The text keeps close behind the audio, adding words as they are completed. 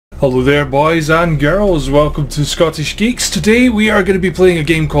Hello there boys and girls, welcome to Scottish Geeks. Today we are going to be playing a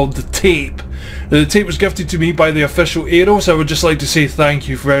game called The Tape. The tape was gifted to me by the official Aero, so I would just like to say thank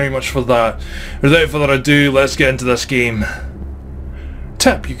you very much for that. Without further ado, let's get into this game.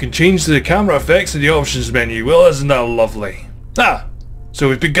 Tip, you can change the camera effects in the options menu. Well, isn't that lovely? So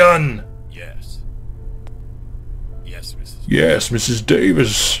we've begun. Yes. Yes, Mrs. Yes, Mrs.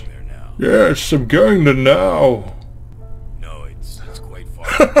 Davis. Yes, I'm going there now. It's quite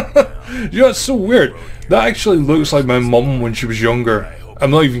far. You know, it's so weird. That actually looks like my mum when she was younger. I'm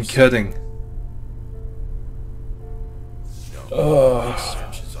not even kidding.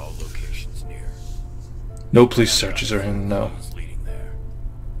 Searches all locations near. No police searches or anything, no.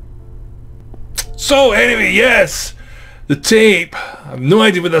 So anyway, yes! The Tape. I have no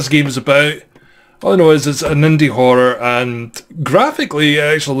idea what this game is about. All I know is it's an indie horror and graphically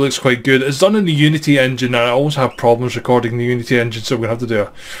it actually looks quite good. It's done in the Unity engine and I always have problems recording the Unity engine, so I'm going to have to do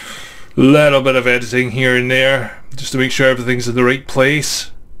a little bit of editing here and there just to make sure everything's in the right place.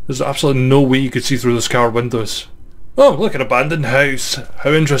 There's absolutely no way you could see through those car windows. Oh, look, an abandoned house.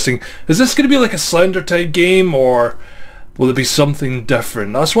 How interesting. Is this going to be like a Slender type game, or will it be something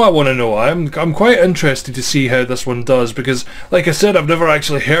different? That's what I want to know. I'm quite interested to see how this one does, because like I said, I've never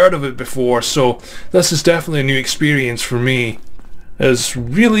actually heard of it before, so this is definitely a new experience for me. It's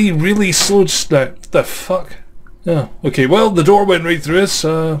really slow. The fuck? Oh, okay, well the door went right through us.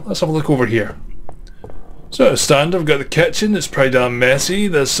 Let's have a look over here. So standard, I've got the kitchen. It's pretty damn messy.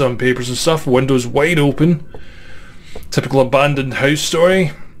 There's some papers and stuff. Windows wide open. Typical abandoned house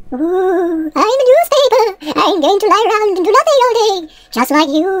story. Ooh, I'm a newspaper. I'm going to lie around and do nothing all day, just like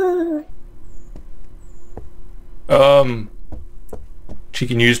you.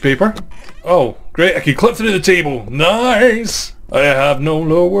 Cheeky newspaper. Oh, great, I can clip through the table. Nice! I have no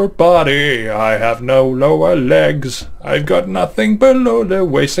lower body. I have no lower legs. I've got nothing below the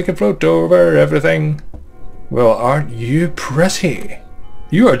waist. I can float over everything. Well, aren't you pretty?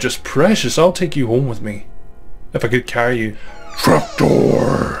 You are just precious. I'll take you home with me. If I could carry you.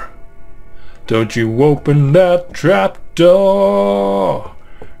 Trapdoor! Don't you open that trapdoor!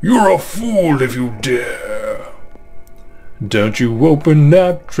 You're a fool if you dare! Don't you open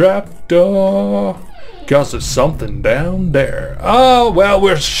that trapdoor, 'cause there's something down there. Oh, well,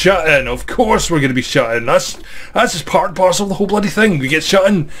 we're shut in. Of course we're gonna be shut in. That's just part and parcel of the whole bloody thing. We get shut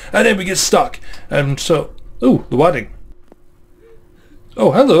in, and then we get stuck. And so... Oh, the wedding.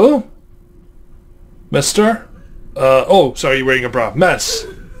 Oh, hello. Mister? Oh, sorry, you're wearing a bra. Miss.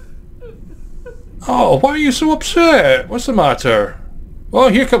 Oh, why are you so upset? What's the matter? Oh,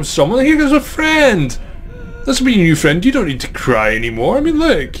 here comes someone. Here comes a friend. This will be your new friend. You don't need to cry anymore. I mean,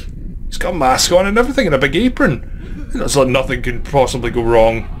 look. He's got a mask on and everything and a big apron. It's like nothing can possibly go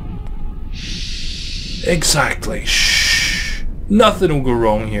wrong. Exactly. Shh. Nothing will go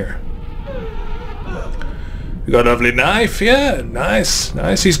wrong here. We got a lovely knife, yeah, nice.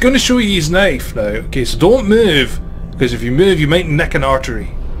 He's going to show you his knife now. Okay, so don't move, because if you move you might nick an artery.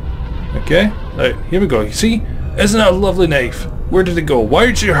 Okay, right, here we go. You see, isn't that a lovely knife? Where did it go? Why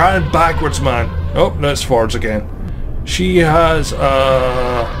is your hand backwards, man? Oh, no, it's forwards again. She has,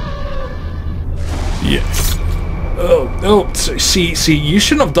 yeah. Oh, see, you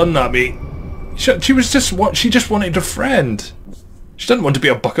shouldn't have done that, mate. She just wanted a friend. She didn't want to be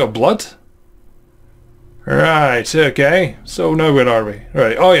a bucket of blood. Right, okay. So now where are we?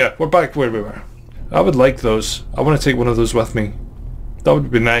 Right, oh yeah, we're back where we were. I would like those. I want to take one of those with me. That would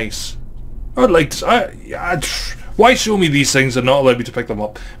be nice. I would like to... why show me these things and not allow me to pick them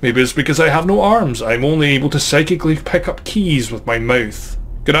up? Maybe it's because I have no arms. I'm only able to psychically pick up keys with my mouth.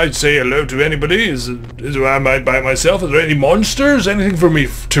 Can I say hello to anybody? Am I by myself? Is there any monsters? Anything for me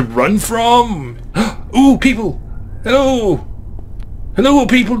to run from? Ooh, people! Hello! Hello,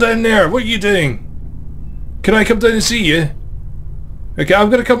 people down there! What are you doing? Can I come down and see you? Okay, I'll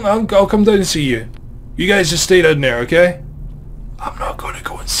come down and see you. You guys just stay down there, okay? I'm not going to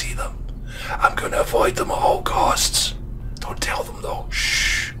go and see them. I'm going to avoid them at all costs. Don't tell them though.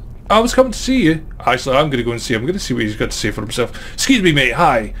 Shh. I was coming to see you. Actually, I'm going to go and see him. I'm going to see what he's got to say for himself. Excuse me, mate.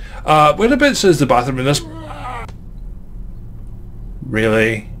 Hi. Whereabouts is the bathroom in this?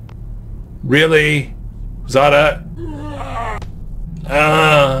 Really? Really? Was that it?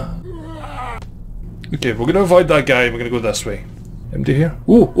 Okay, we're going to avoid that guy. We're going to go this way. Empty here.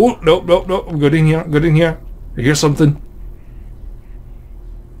 Oh, no. I'm going in here. I hear something.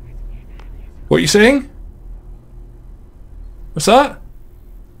 What are you saying? What's that?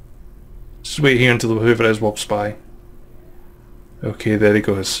 Just wait here until whoever it is walks by. Okay, there he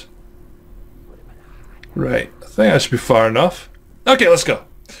goes. Right, I think that should be far enough. Okay, let's go.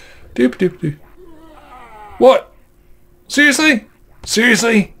 Doop. What? Seriously?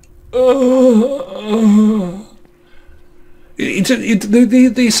 Seriously?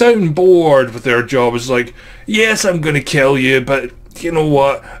 They sound bored with their job. It's like, yes, I'm going to kill you, but you know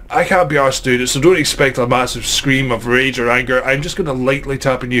what? I can't be arsed doing it, so don't expect a massive scream of rage or anger. I'm just going to lightly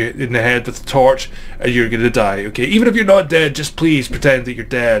tap you in the head with a torch, and you're going to die, okay? Even if you're not dead, just please pretend that you're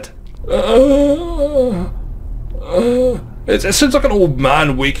dead. It sounds like an old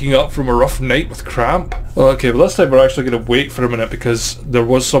man waking up from a rough night with cramp. Okay, but this time we're actually going to wait for a minute because there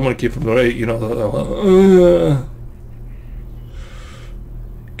was someone who came from the right, you know.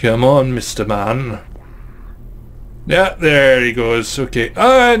 Come on, Mr. Man. Yeah, there he goes. Okay,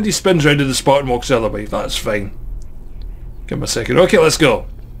 and he spins round to the spot and walks the other way. That's fine. Give him a second. Okay, let's go.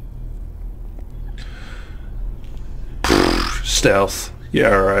 Stealth.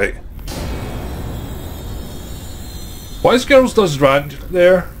 Yeah, alright. Why is Girls Does Rant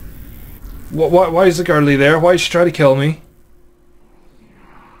there? Why is the girlie there? Why is she trying to kill me?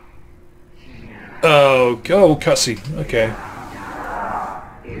 Oh, cutscene. Okay.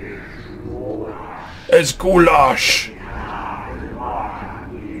 It's goulash.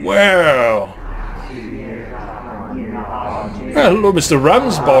 Well. Hello, Mr.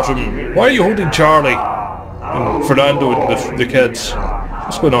 Ramsbottom. Why are you holding Charlie? And Fernando and the kids.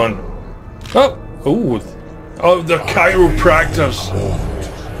 What's going on? Oh, the chiropractors.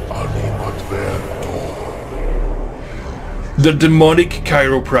 The demonic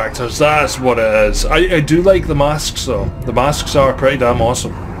chiropractors, that's what it is. I do like the masks though. The masks are pretty damn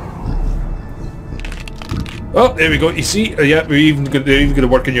awesome. Oh, there we go. You see? Yeah, they're even going to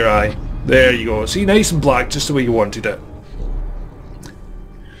work in your eye. There you go. See, nice and black, just the way you wanted it.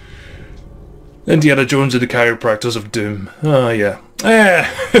 Indiana Jones and the Chiropractors of Doom. Oh, yeah.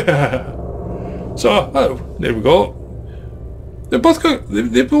 So, oh, there we go. They've both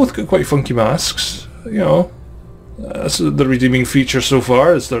got quite funky masks. You know, that's the redeeming feature so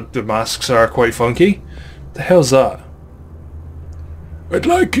far. Is that the masks are quite funky. The hell's that? I'd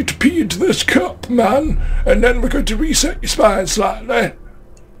like you to pee into this cup, man, and then we're going to reset your spine slightly.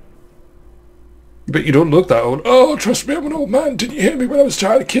 But you don't look that old. Oh, trust me, I'm an old man. Didn't you hear me when I was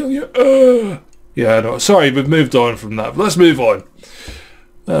trying to kill you? Yeah, I know. Sorry, we've moved on from that. But let's move on.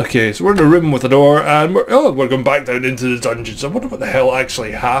 Okay, so we're in a room with a door, and we're going back down into the dungeons. I wonder what the hell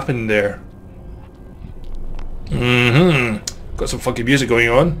actually happened there. Got some funky music going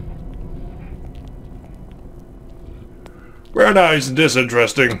on. Very nice and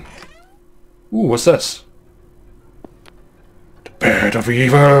disinteresting. Ooh, what's this? The Bed of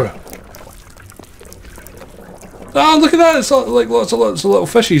Evil. Oh, look at that! It's like lots of little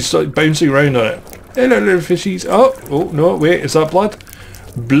fishies like bouncing around on it. Hello, little fishies. Oh no, wait, is that blood?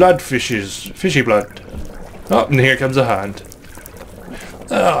 Blood fishes. Fishy blood. Oh, and here comes a hand.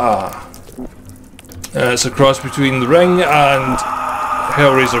 It's a cross between The Ring and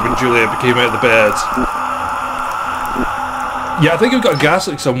Hellraiser when Juliet came out of the bed. Yeah, I think we've got a gas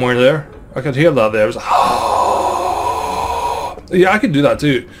leak somewhere there. I could hear that there. It was like, yeah, I can do that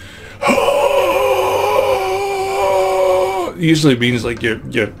too. Usually means like you're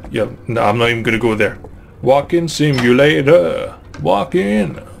no, I'm not even gonna go there. Walk-in simulator. Walk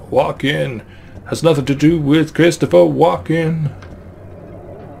in. Has nothing to do with Christopher Walken.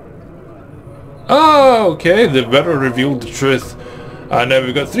 Oh, okay, they've better revealed the truth. And now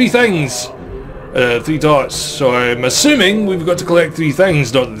we've got 3 things. 3 dots. So I'm assuming we've got to collect 3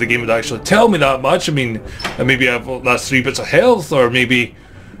 things. Not that the game would actually tell me that much. I mean, maybe that's 3 bits of health, or maybe,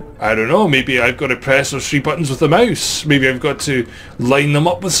 I don't know, maybe I've got to press those 3 buttons with the mouse. Maybe I've got to line them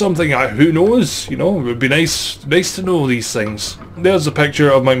up with something. Who knows? You know, it would be nice to know these things. There's a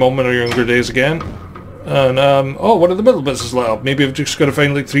picture of my mum in her younger days again. And, oh, one of the middle bits is lit up. Maybe I've just got to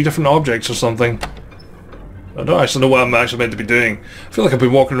find like 3 different objects or something. I don't actually know what I'm actually meant to be doing. I feel like I've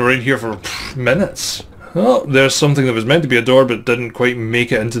been walking around here for minutes. Oh, there's something that was meant to be a door but didn't quite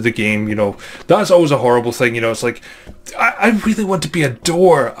make it into the game, you know. That's always a horrible thing, you know. It's like, I really want to be a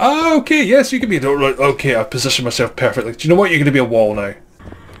door. Ah, okay, yes, you can be a door. Right, okay, I've positioned myself perfectly. Do you know what? You're going to be a wall now.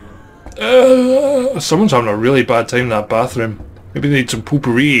 Someone's having a really bad time in that bathroom. Maybe they need some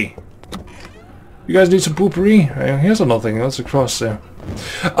poopery. You guys need some poopery? Here's another thing. That's across there.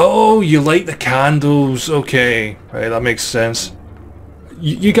 Oh, you light the candles. Okay, right, that makes sense.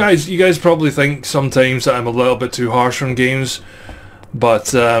 You guys probably think sometimes that I'm a little bit too harsh on games, but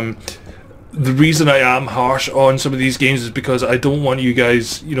the reason I am harsh on some of these games is because I don't want you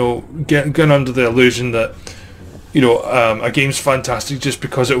guys, you know, getting under the illusion that, you know, a game's fantastic just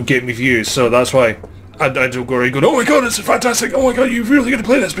because it will get me views. So that's why I don't go around going, oh my god, it's fantastic, oh my god, you've really got to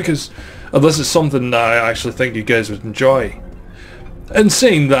play this, because unless it's something that I actually think you guys would enjoy. And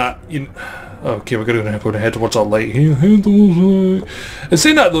saying that, Okay, we're going to head towards that light. And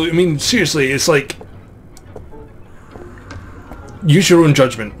saying that though, I mean, seriously, it's like... Use your own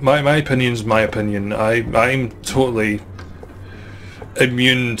judgment. My opinion's my opinion. I'm totally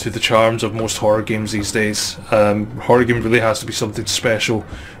immune to the charms of most horror games these days. Horror game really has to be something special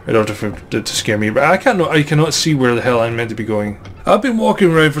in order for it to scare me. But I cannot see where the hell I'm meant to be going. I've been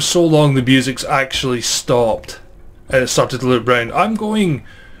walking around for so long the music's actually stopped. And it started to loop round. I'm going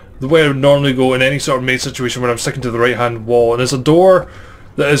the way I would normally go in any sort of maze situation where I'm sticking to the right hand wall. And there's a door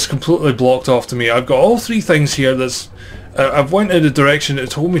that is completely blocked off to me. I've got all three things here that's... I've went in the direction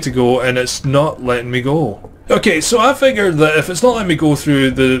it told me to go and it's not letting me go. Okay, so I figured that if it's not letting me go through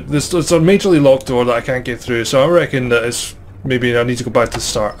it's a majorly locked door that I can't get through, so I reckon that it's maybe I need to go back to the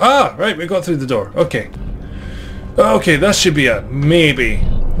start. Ah, right, we got through the door. Okay. Okay, that should be it. Maybe.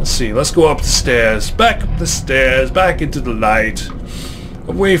 Let's see, let's go up the stairs. Back up the stairs, back into the light.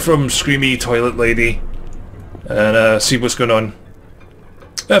 Away from screamy toilet lady. And see what's going on.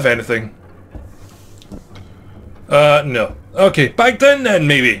 If anything. No. Okay, back down then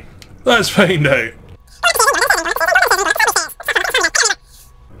maybe. Let's find out.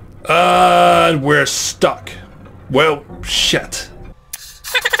 And we're stuck. Well, shit.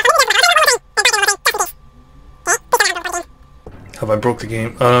 Have I broke the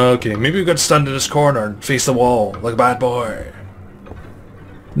game? Okay, maybe we've got to stand in this corner and face the wall like a bad boy.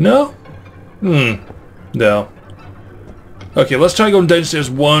 No? No. Okay, let's try going downstairs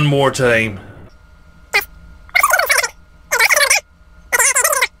one more time.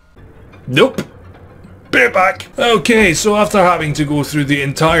 Nope. Bear back. Okay, so after having to go through the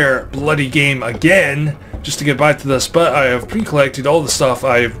entire bloody game again, just to get back to this bit, I have pre-collected all the stuff,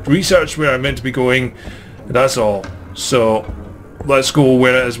 I've researched where I'm meant to be going, and that's all. So, let's go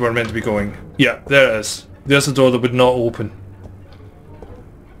where it is we're meant to be going. Yeah, there it is. There's the door that would not open.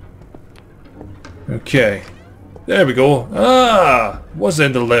 Okay. There we go. Ah! What's the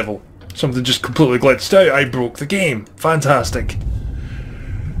end of the level? Something just completely glitched out. I broke the game. Fantastic.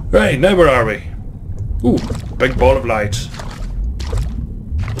 Right, now where are we? Ooh, big ball of light.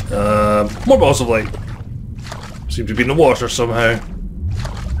 More balls of light. Seem to be in the water somehow.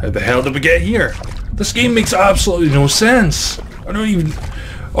 How the hell did we get here? This game makes absolutely no sense. I don't even...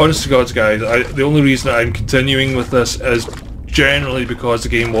 Honest to God, guys, the only reason I'm continuing with this is generally because the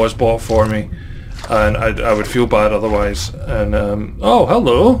game was bought for me. And I would feel bad otherwise. And, oh,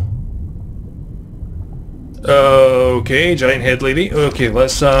 hello. Okay, giant head lady. Okay,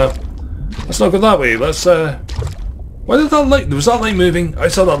 let's not go that way. Let's, why did that light... Was that light moving? I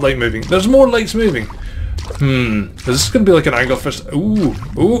saw that light moving. There's more lights moving. Is this going to be like an angle fist? Ooh,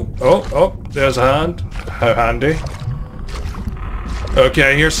 ooh, oh, there's a hand. How handy.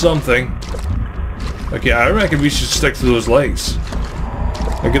 Okay, I hear something. Okay, I reckon we should stick to those lights.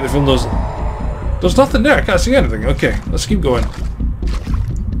 I get the feeling there's nothing there, I can't see anything. Okay, let's keep going.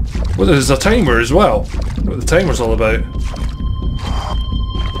 Well, there's a timer as well. What the timer's all about.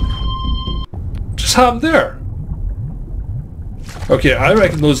 Just happened there. Okay, I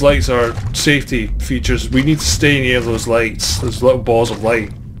reckon those lights are safety features. We need to stay near those lights. Those little balls of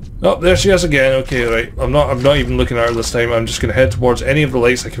light. Oh, there she is again. Okay, right. I'm not even looking at her this time. I'm just gonna head towards any of the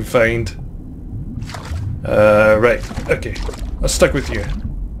lights I can find. Right. Okay. Let's stick with you.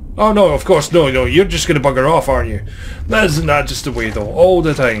 Oh no, of course, no, you're just gonna bugger off, aren't you? That's not just the way though, all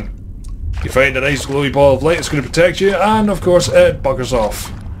the time. You find a nice glowy ball of light that's gonna protect you, and of course it buggers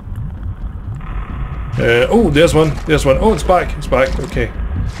off. Oh, there's one. Oh, it's back, okay.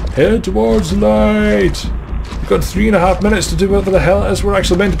 Head towards the light. We've got 3.5 minutes to do whatever the hell it is we're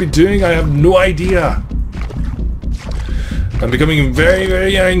actually meant to be doing, I have no idea. I'm becoming very,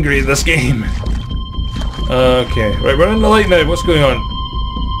 very angry at this game. Okay, right, we're in the light now, what's going on?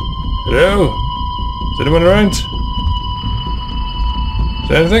 Hello? Is anyone around? Is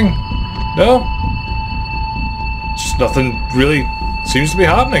there anything? No? Just nothing really seems to be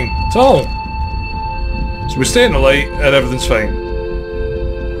happening at all. So we stay in the light and everything's fine.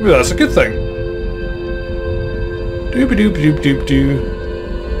 Maybe that's a good thing. Doop-a-doop-a-doop-doop-doo.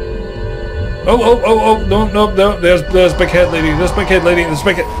 Oh, no, there's big head lady, there's big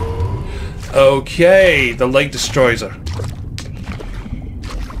head. Okay, the light destroys her.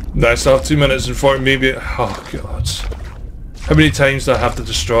 I still have 2 minutes and 40, maybe... Oh, God. How many times do I have to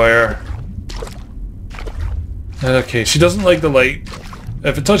destroy her? Okay, she doesn't like the light.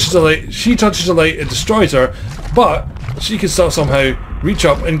 If it touches the light, she touches the light, it destroys her, but she can still somehow reach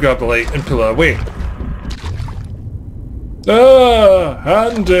up and grab the light and pull it away. Ah,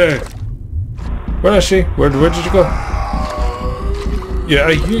 handy! Where is she? Where did you go? Yeah,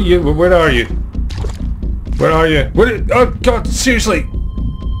 I hear you. Where are you? Oh, God, seriously!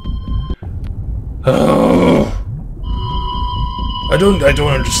 Oh. I don't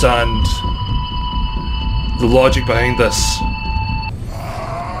understand the logic behind this.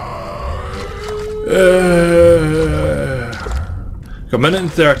 Got a minute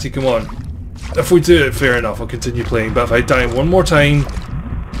and 30, come on. If we do it, fair enough, I'll continue playing, but if I die one more time,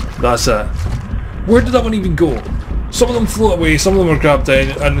 that's it. Where did that one even go? Some of them float away, some of them are grabbed down,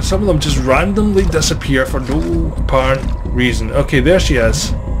 and some of them just randomly disappear for no apparent reason. Okay, there she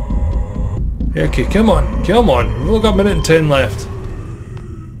is. Okay, come on, come on. We've only got a minute and 10 left.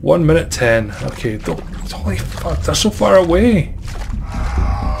 1 minute 10. Okay, holy fuck, they're so far away.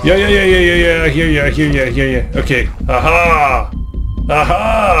 Yeah, I hear you. Okay, aha!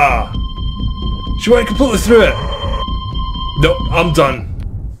 Aha! She went completely through it. Nope, I'm done.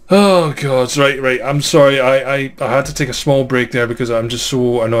 Oh god, right, I'm sorry, I had to take a small break there because I'm just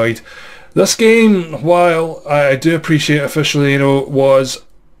so annoyed. This game, while I do appreciate officially, you know, was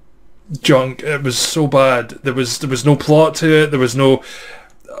junk. It was so bad. There was no plot to it, there was no...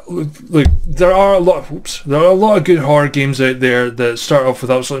 Look, there are a lot of good horror games out there that start off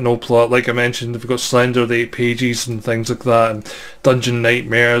with absolutely no plot. Like I mentioned, we've got Slender, the 8 pages and things like that, and Dungeon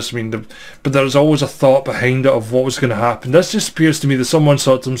Nightmares. I mean, but there was always a thought behind it of what was going to happen. This just appears to me that someone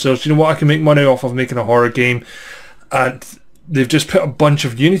thought to themselves, you know what, I can make money off of making a horror game, and they've just put a bunch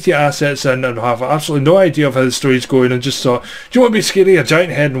of Unity assets in and have absolutely no idea of how the story's going, and just thought, do you want to be scary? A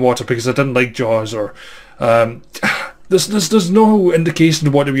giant head in water because I didn't like Jaws, or There's no indication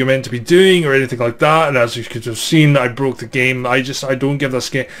of what we were meant to be doing or anything like that, and as you could have seen, I broke the game. I don't give this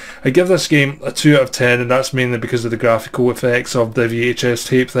game... I give this game a 2 out of 10, and that's mainly because of the graphical effects of the VHS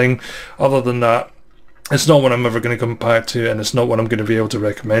tape thing. Other than that, it's not one I'm ever going to come back to, and it's not one I'm going to be able to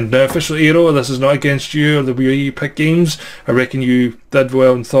recommend. Now, Official Aero, this is not against you or the way you pick games. I reckon you did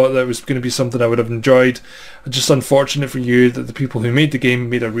well and thought that it was going to be something I would have enjoyed. It's just unfortunate for you that the people who made the game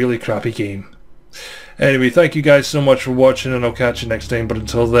made a really crappy game. Anyway, thank you guys so much for watching, and I'll catch you next time, but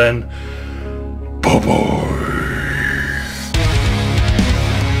until then, bye bye.